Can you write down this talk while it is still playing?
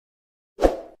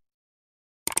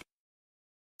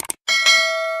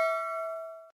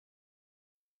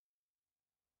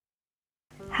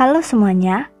Halo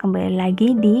semuanya, kembali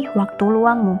lagi di Waktu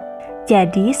Luangmu.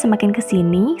 Jadi, semakin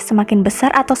kesini, semakin besar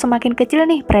atau semakin kecil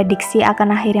nih prediksi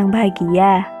akan akhir yang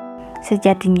bahagia.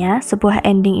 Sejatinya, sebuah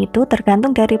ending itu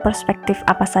tergantung dari perspektif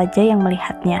apa saja yang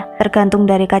melihatnya. Tergantung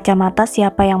dari kacamata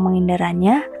siapa yang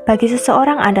mengindaranya. Bagi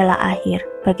seseorang adalah akhir,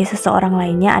 bagi seseorang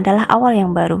lainnya adalah awal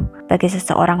yang baru, bagi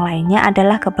seseorang lainnya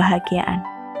adalah kebahagiaan.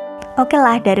 Oke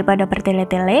lah, daripada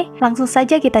bertele-tele, langsung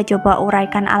saja kita coba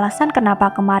uraikan alasan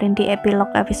kenapa kemarin di epilog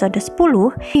episode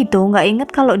 10, itu nggak inget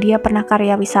kalau dia pernah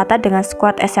karya wisata dengan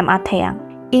skuad SMA Tayang.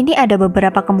 Ini ada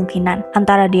beberapa kemungkinan,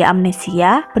 antara dia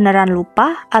amnesia, beneran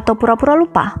lupa, atau pura-pura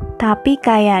lupa. Tapi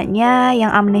kayaknya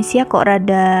yang amnesia kok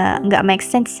rada nggak make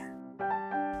sense.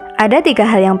 Ada 3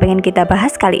 hal yang pengen kita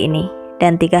bahas kali ini,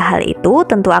 dan 3 hal itu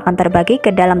tentu akan terbagi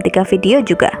ke dalam 3 video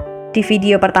juga. Di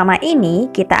video pertama ini,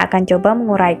 kita akan coba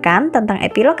menguraikan tentang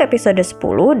epilog episode 10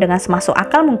 dengan semasuk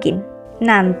akal mungkin.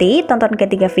 Nanti tonton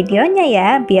ketiga videonya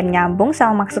ya, biar nyambung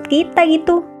sama maksud kita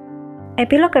gitu.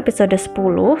 Epilog episode 10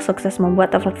 sukses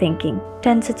membuat overthinking.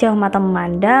 Dan sejauh mata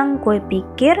memandang, gue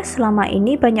pikir selama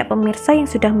ini banyak pemirsa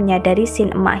yang sudah menyadari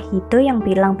scene emak Hito yang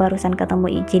bilang barusan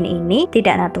ketemu izin ini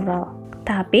tidak natural.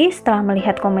 Tapi setelah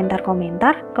melihat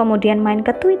komentar-komentar, kemudian main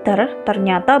ke Twitter,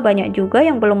 ternyata banyak juga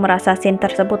yang belum merasa scene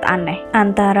tersebut aneh.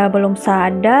 Antara belum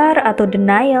sadar atau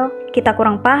denial, kita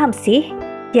kurang paham sih.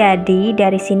 Jadi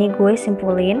dari sini gue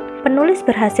simpulin, penulis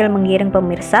berhasil menggiring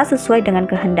pemirsa sesuai dengan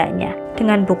kehendaknya.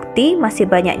 Dengan bukti masih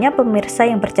banyaknya pemirsa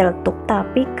yang berceletuk.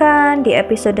 Tapi kan di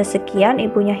episode sekian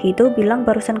ibunya Hito bilang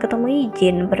barusan ketemu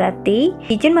izin, berarti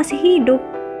izin masih hidup.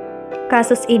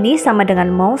 Kasus ini sama dengan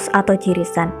mouse atau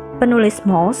jirisan. Penulis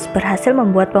mouse berhasil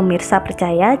membuat pemirsa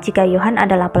percaya jika Yohan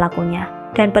adalah pelakunya.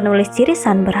 Dan penulis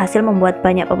jirisan berhasil membuat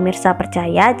banyak pemirsa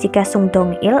percaya jika Sung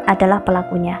Dong-il adalah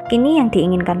pelakunya. Ini yang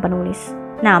diinginkan penulis.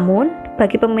 Namun,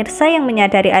 bagi pemirsa yang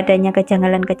menyadari adanya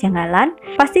kejanggalan-kejanggalan,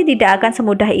 pasti tidak akan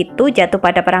semudah itu jatuh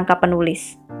pada perangkap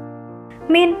penulis.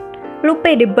 Min, lu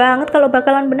pede banget kalau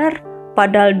bakalan benar.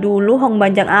 Padahal dulu Hong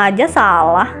Banjang aja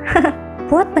salah.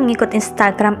 Buat pengikut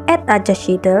Instagram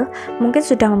 @aajusshideul, mungkin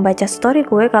sudah membaca story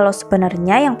gue kalau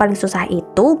sebenarnya yang paling susah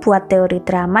itu buat teori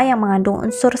drama yang mengandung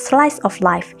unsur slice of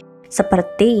life,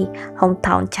 seperti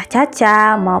Hometown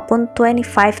Cha-Cha-Cha maupun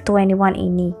 25-21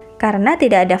 ini. Karena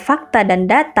tidak ada fakta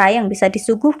dan data yang bisa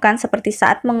disuguhkan seperti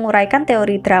saat menguraikan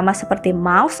teori drama seperti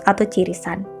mouse atau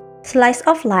jirisan. Slice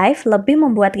of life lebih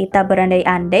membuat kita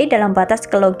berandai-andai dalam batas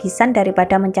kelogisan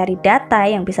daripada mencari data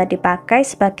yang bisa dipakai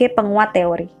sebagai penguat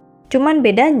teori. Cuman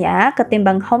bedanya,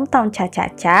 ketimbang Hometown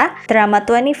Cha-Cha-Cha, drama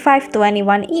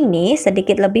 25-21 ini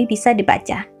sedikit lebih bisa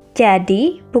dibaca.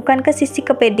 Jadi, bukan ke sisi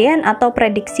kepedean atau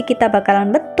prediksi kita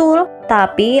bakalan betul,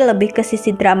 tapi lebih ke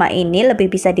sisi drama ini lebih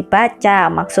bisa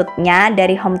dibaca. Maksudnya,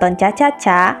 dari Hometown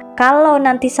Cha-Cha-Cha, kalau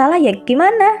nanti salah ya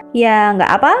gimana? Ya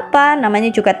nggak apa-apa,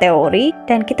 namanya juga teori,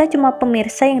 dan kita cuma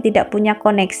pemirsa yang tidak punya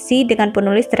koneksi dengan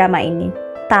penulis drama ini.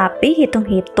 Tapi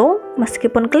hitung-hitung,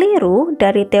 meskipun keliru,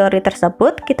 dari teori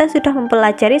tersebut kita sudah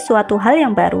mempelajari suatu hal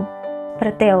yang baru.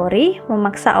 Berteori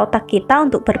memaksa otak kita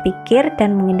untuk berpikir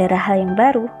dan menghindari hal yang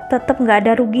baru. Tetap nggak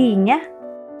ada ruginya.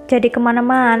 Jadi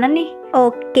kemana-mana nih.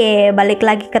 Oke, balik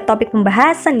lagi ke topik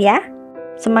pembahasan ya.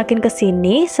 Semakin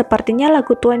kesini, sepertinya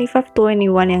lagu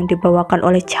 25-21 yang dibawakan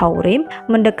oleh Tae Ri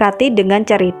mendekati dengan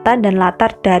cerita dan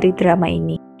latar dari drama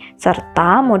ini.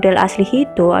 Serta model asli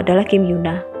Hito adalah Kim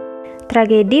Yuna.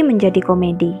 Tragedi menjadi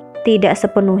komedi. Tidak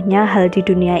sepenuhnya hal di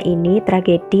dunia ini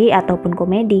tragedi ataupun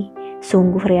komedi.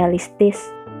 Sungguh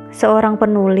realistis. Seorang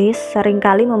penulis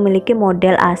seringkali memiliki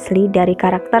model asli dari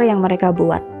karakter yang mereka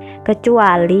buat.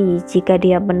 Kecuali jika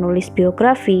dia menulis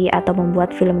biografi atau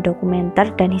membuat film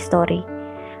dokumenter dan histori.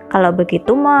 Kalau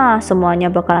begitu mah semuanya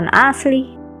bakalan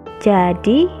asli.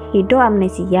 Jadi, Hito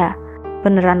amnesia.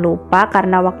 Beneran lupa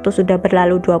karena waktu sudah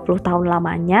berlalu 20 tahun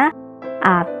lamanya,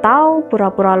 atau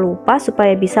pura-pura lupa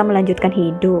supaya bisa melanjutkan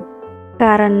hidup.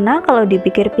 Karena kalau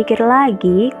dipikir-pikir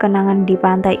lagi, kenangan di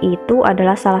pantai itu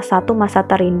adalah salah satu masa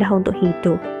terindah untuk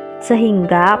hidup,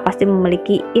 sehingga pasti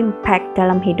memiliki impact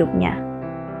dalam hidupnya.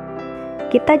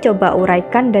 Kita coba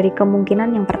uraikan dari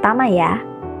kemungkinan yang pertama ya,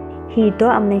 Hito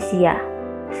amnesia.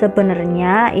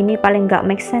 Sebenarnya ini paling gak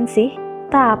make sense sih,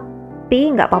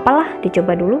 tapi gak apa-apa lah,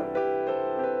 dicoba dulu.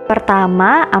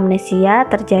 Pertama, amnesia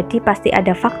terjadi pasti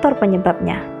ada faktor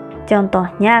penyebabnya.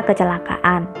 Contohnya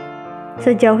kecelakaan.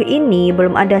 Sejauh ini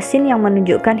belum ada scene yang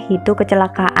menunjukkan Hito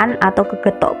kecelakaan atau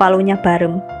kegetok palunya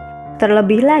bareng.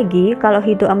 Terlebih lagi, kalau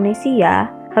Hito amnesia,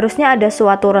 harusnya ada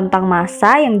suatu rentang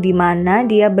masa yang dimana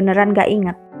dia beneran gak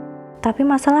ingat. Tapi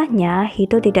masalahnya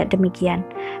Hito tidak demikian,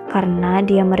 karena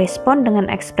dia merespon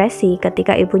dengan ekspresi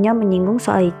ketika ibunya menyinggung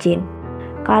soal izin.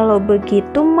 Kalau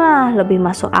begitu mah lebih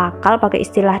masuk akal pakai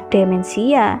istilah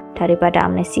demensia daripada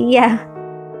amnesia.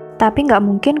 Tapi nggak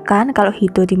mungkin kan kalau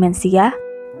itu demensia?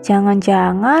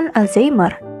 Jangan-jangan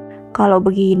Alzheimer. Kalau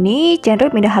begini, genre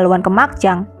pindah haluan ke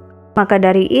Makjang. Maka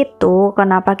dari itu,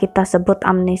 kenapa kita sebut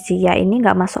amnesia ini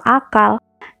nggak masuk akal?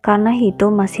 Karena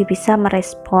Hito masih bisa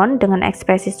merespon dengan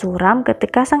ekspresi suram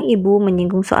ketika sang ibu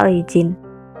menyinggung soal izin.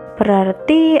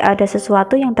 Berarti ada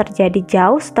sesuatu yang terjadi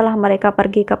jauh setelah mereka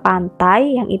pergi ke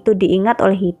pantai yang itu diingat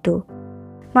oleh Hito.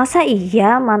 Masa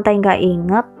iya Mantai nggak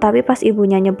inget, tapi pas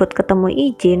ibunya nyebut ketemu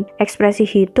izin, ekspresi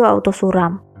Hito auto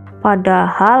suram.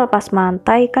 Padahal pas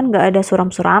Mantai kan nggak ada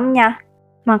suram-suramnya.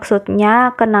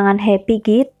 Maksudnya kenangan happy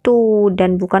gitu,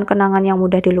 dan bukan kenangan yang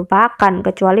mudah dilupakan,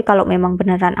 kecuali kalau memang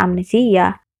beneran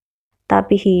amnesia.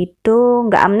 Tapi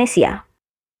Hito nggak amnesia.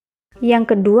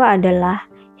 Yang kedua adalah,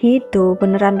 Hito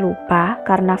beneran lupa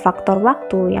karena faktor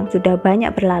waktu yang sudah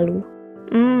banyak berlalu.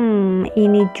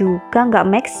 Ini juga nggak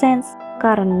make sense.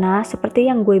 Karena seperti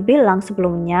yang gue bilang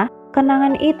sebelumnya,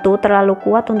 kenangan itu terlalu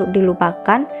kuat untuk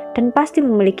dilupakan dan pasti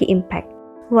memiliki impact.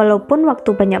 Walaupun waktu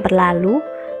banyak berlalu,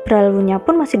 berlalunya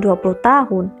pun masih 20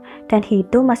 tahun, dan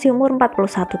Hito masih umur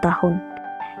 41 tahun.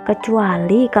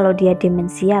 Kecuali kalau dia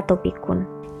demensia atau pikun.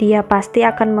 Dia pasti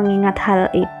akan mengingat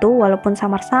hal itu walaupun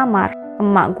samar-samar.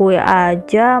 Emak gue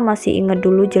aja masih inget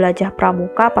dulu jelajah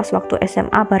pramuka pas waktu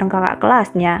SMA bareng kakak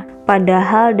kelasnya.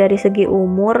 Padahal dari segi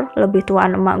umur, lebih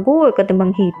tuaan emak gue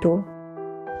ketimbang Hito.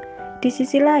 Di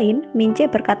sisi lain, Mince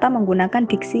berkata menggunakan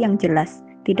diksi yang jelas,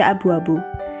 tidak abu-abu.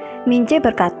 Mince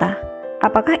berkata,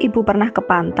 apakah ibu pernah ke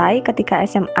pantai ketika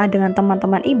SMA dengan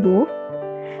teman-teman ibu?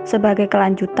 Sebagai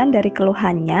kelanjutan dari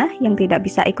keluhannya yang tidak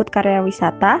bisa ikut karya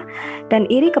wisata dan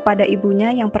iri kepada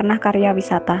ibunya yang pernah karya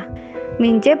wisata.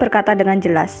 Mince berkata dengan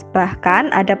jelas, bahkan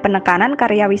ada penekanan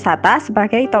karya wisata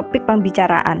sebagai topik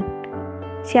pembicaraan.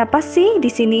 Siapa sih di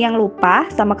sini yang lupa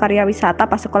sama karya wisata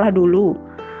pas sekolah dulu?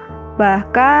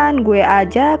 Bahkan gue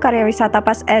aja karya wisata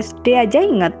pas SD aja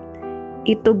inget.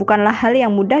 Itu bukanlah hal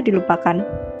yang mudah dilupakan.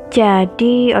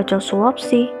 Jadi ojo suap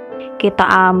sih. Kita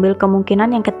ambil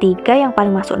kemungkinan yang ketiga yang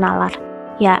paling masuk nalar,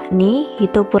 yakni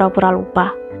itu pura-pura lupa.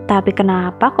 Tapi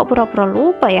kenapa kok pura-pura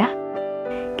lupa ya?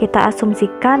 Kita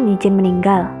asumsikan Nijin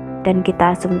meninggal, dan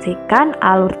kita asumsikan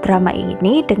alur drama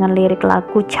ini dengan lirik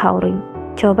lagu Tae Ri.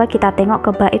 Coba kita tengok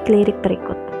ke bait lirik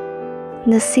berikut.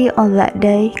 The sea on that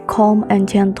day calm and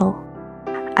gentle.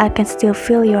 I can still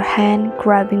feel your hand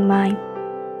grabbing mine.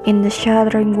 In the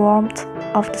shuddering warmth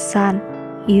of the sun,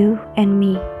 you and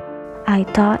me. I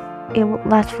thought it would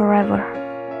last forever.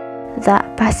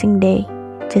 That passing day,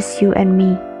 just you and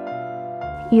me.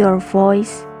 Your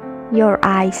voice, your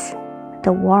eyes,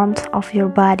 the warmth of your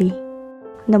body.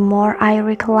 The more I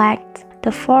recollect,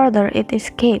 the further it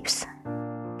escapes.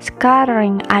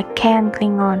 Scattering, I can't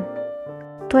cling on.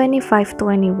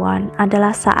 25-21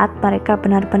 adalah saat mereka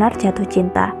benar-benar jatuh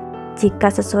cinta.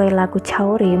 Jika sesuai lagu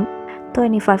Tae Ri,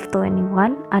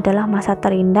 25-21 adalah masa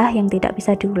terindah yang tidak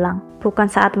bisa diulang.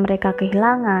 Bukan saat mereka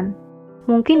kehilangan.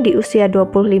 Mungkin di usia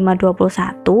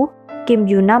 25-21, Kim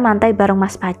Yuna mantai bareng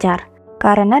mas pacar.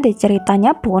 Karena di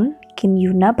ceritanya pun, Kim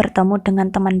Yuna bertemu dengan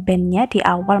teman bandnya di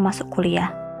awal masuk kuliah.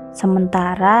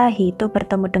 Sementara Hito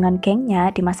bertemu dengan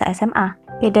gengnya di masa SMA.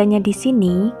 Bedanya di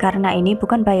sini karena ini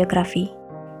bukan biografi.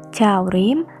 Tae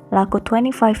Ri, lagu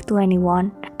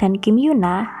 25-21, dan Kim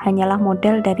Yuna hanyalah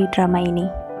model dari drama ini.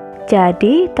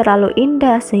 Jadi terlalu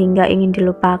indah sehingga ingin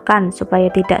dilupakan supaya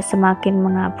tidak semakin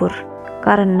mengabur.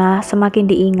 Karena semakin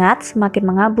diingat semakin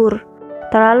mengabur.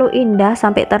 Terlalu indah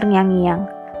sampai terngiang-ngiang.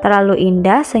 Terlalu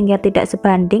indah sehingga tidak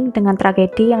sebanding dengan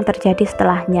tragedi yang terjadi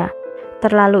setelahnya.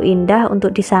 Terlalu indah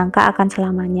untuk disangka akan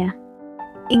selamanya.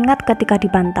 Ingat ketika di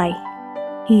pantai.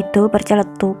 Hito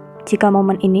berceletuk jika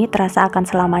momen ini terasa akan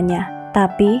selamanya.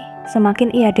 Tapi,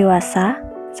 semakin ia dewasa,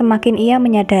 semakin ia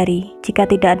menyadari jika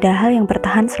tidak ada hal yang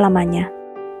bertahan selamanya.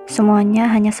 Semuanya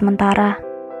hanya sementara.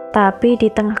 Tapi di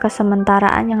tengah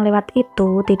kesementaraan yang lewat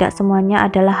itu, tidak semuanya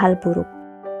adalah hal buruk.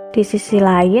 Di sisi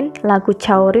lain, lagu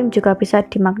Tae Ri juga bisa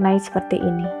dimaknai seperti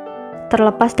ini.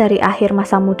 Terlepas dari akhir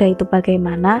masa muda itu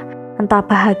bagaimana, entah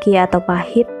bahagia atau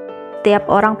pahit, setiap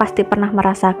orang pasti pernah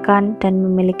merasakan dan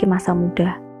memiliki masa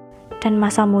muda. Dan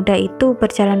masa muda itu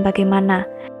berjalan bagaimana?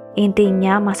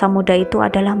 Intinya, masa muda itu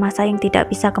adalah masa yang tidak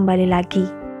bisa kembali lagi.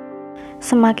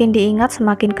 Semakin diingat,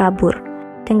 semakin kabur.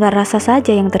 Tinggal rasa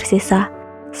saja yang tersisa.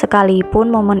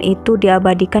 Sekalipun momen itu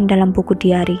diabadikan dalam buku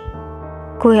diari.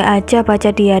 Gue aja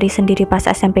baca diari sendiri pas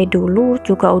SMP dulu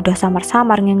juga udah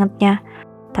samar-samar ngingetnya.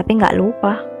 Tapi nggak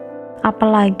lupa.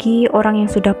 Apalagi orang yang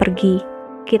sudah pergi.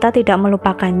 Kita tidak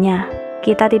melupakannya.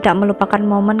 Kita tidak melupakan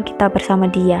momen kita bersama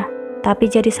dia. Tapi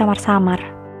jadi samar-samar.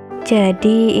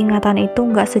 Jadi ingatan itu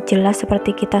nggak sejelas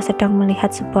seperti kita sedang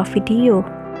melihat sebuah video.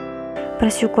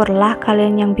 Bersyukurlah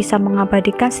kalian yang bisa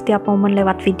mengabadikan setiap momen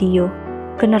lewat video.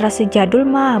 Generasi jadul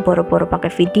mah boro-boro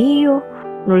pakai video,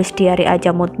 nulis diary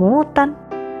aja mut-mutan.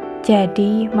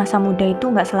 Jadi masa muda itu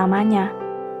nggak selamanya,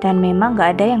 dan memang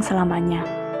nggak ada yang selamanya.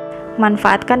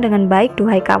 Manfaatkan dengan baik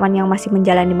duhai kawan yang masih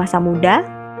menjalani masa muda.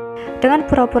 Dengan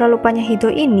pura-pura lupanya Hido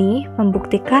ini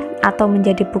membuktikan atau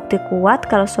menjadi bukti kuat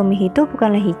kalau suami Hido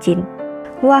bukanlah Hijin.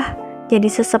 Wah, jadi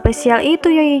sespesial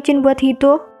itu ya Hijin buat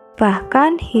Hido.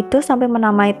 Bahkan Hido sampai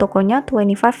menamai tokonya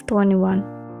 2521.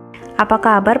 Apa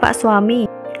kabar Pak Suami?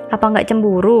 Apa nggak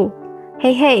cemburu?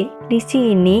 Hei, di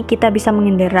sini kita bisa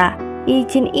mengendera.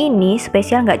 Izin ini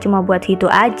spesial nggak cuma buat Hido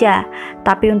aja,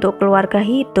 tapi untuk keluarga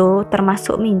Hido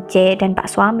termasuk Mince dan Pak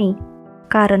Suami.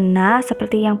 Karena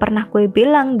seperti yang pernah gue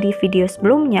bilang di video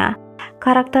sebelumnya,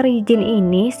 karakter Izin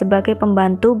ini sebagai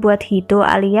pembantu buat Hido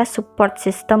alias support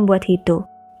system buat Hido.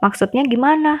 Maksudnya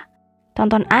gimana?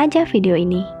 Tonton aja video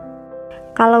ini.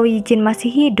 Kalau Izin masih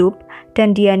hidup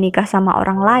dan dia nikah sama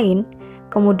orang lain,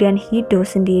 kemudian Hido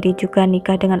sendiri juga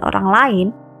nikah dengan orang lain,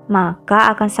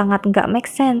 maka akan sangat nggak make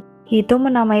sense Hido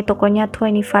menamai tokonya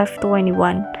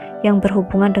 2521 yang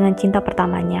berhubungan dengan cinta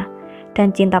pertamanya.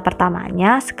 Dan cinta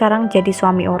pertamanya sekarang jadi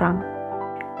suami orang.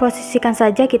 Posisikan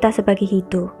saja kita sebagai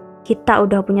Hido. Kita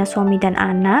udah punya suami dan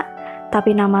anak,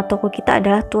 tapi nama toko kita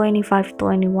adalah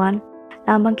 2521,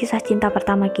 lambang kisah cinta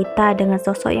pertama kita dengan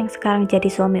sosok yang sekarang jadi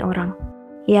suami orang.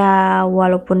 Ya,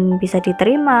 walaupun bisa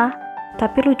diterima,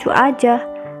 tapi lucu aja.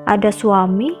 Ada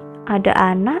suami, ada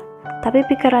anak, tapi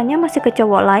pikirannya masih ke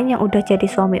cowok lain yang udah jadi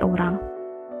suami orang.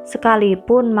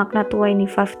 Sekalipun makna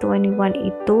 2521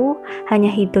 itu hanya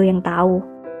Hido yang tahu,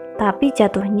 tapi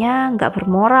jatuhnya nggak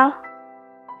bermoral.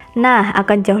 Nah,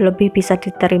 akan jauh lebih bisa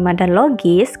diterima dan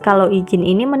logis kalau Izin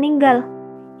ini meninggal.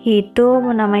 Hido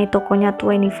menamai tokonya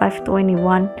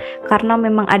 2521 karena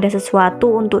memang ada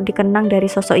sesuatu untuk dikenang dari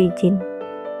sosok Izin.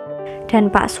 Dan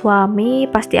Pak Suami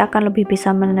pasti akan lebih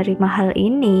bisa menerima hal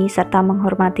ini serta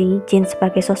menghormati Izin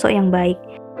sebagai sosok yang baik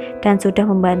dan sudah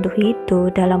membantu Hido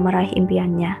dalam meraih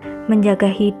impiannya, menjaga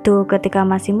Hido ketika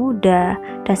masih muda,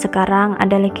 dan sekarang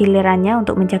adalah gilirannya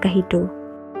untuk menjaga Hido.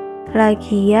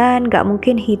 Lagian gak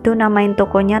mungkin Hido namain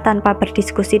tokonya tanpa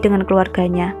berdiskusi dengan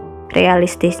keluarganya.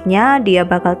 Realistisnya dia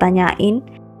bakal tanyain,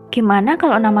 gimana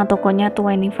kalau nama tokonya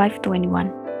 2521?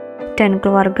 Dan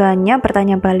keluarganya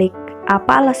bertanya balik,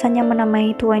 apa alasannya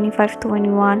menamai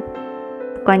 2521?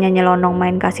 Bukannya nyelonong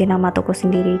main kasih nama toko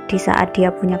sendiri di saat dia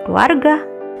punya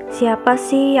keluarga. Siapa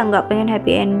sih yang gak pengen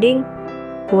happy ending?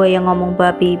 Gue yang ngomong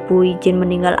babi ibu Izin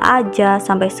meninggal aja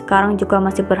sampai sekarang juga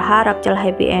masih berharap celah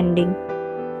happy ending.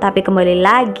 Tapi kembali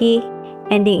lagi,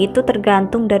 ending itu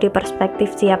tergantung dari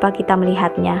perspektif siapa kita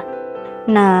melihatnya.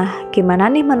 Nah,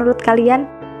 gimana nih menurut kalian?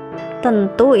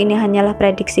 Tentu ini hanyalah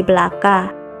prediksi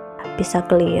belaka. Bisa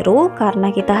keliru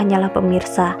karena kita hanyalah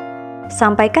pemirsa.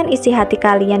 Sampaikan isi hati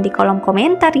kalian di kolom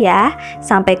komentar ya.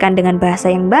 Sampaikan dengan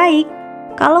bahasa yang baik.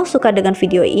 Kalau suka dengan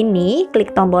video ini,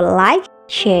 klik tombol like,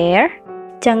 share.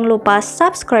 Jangan lupa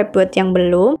subscribe buat yang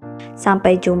belum.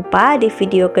 Sampai jumpa di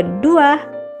video kedua.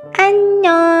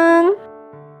 Annyeong!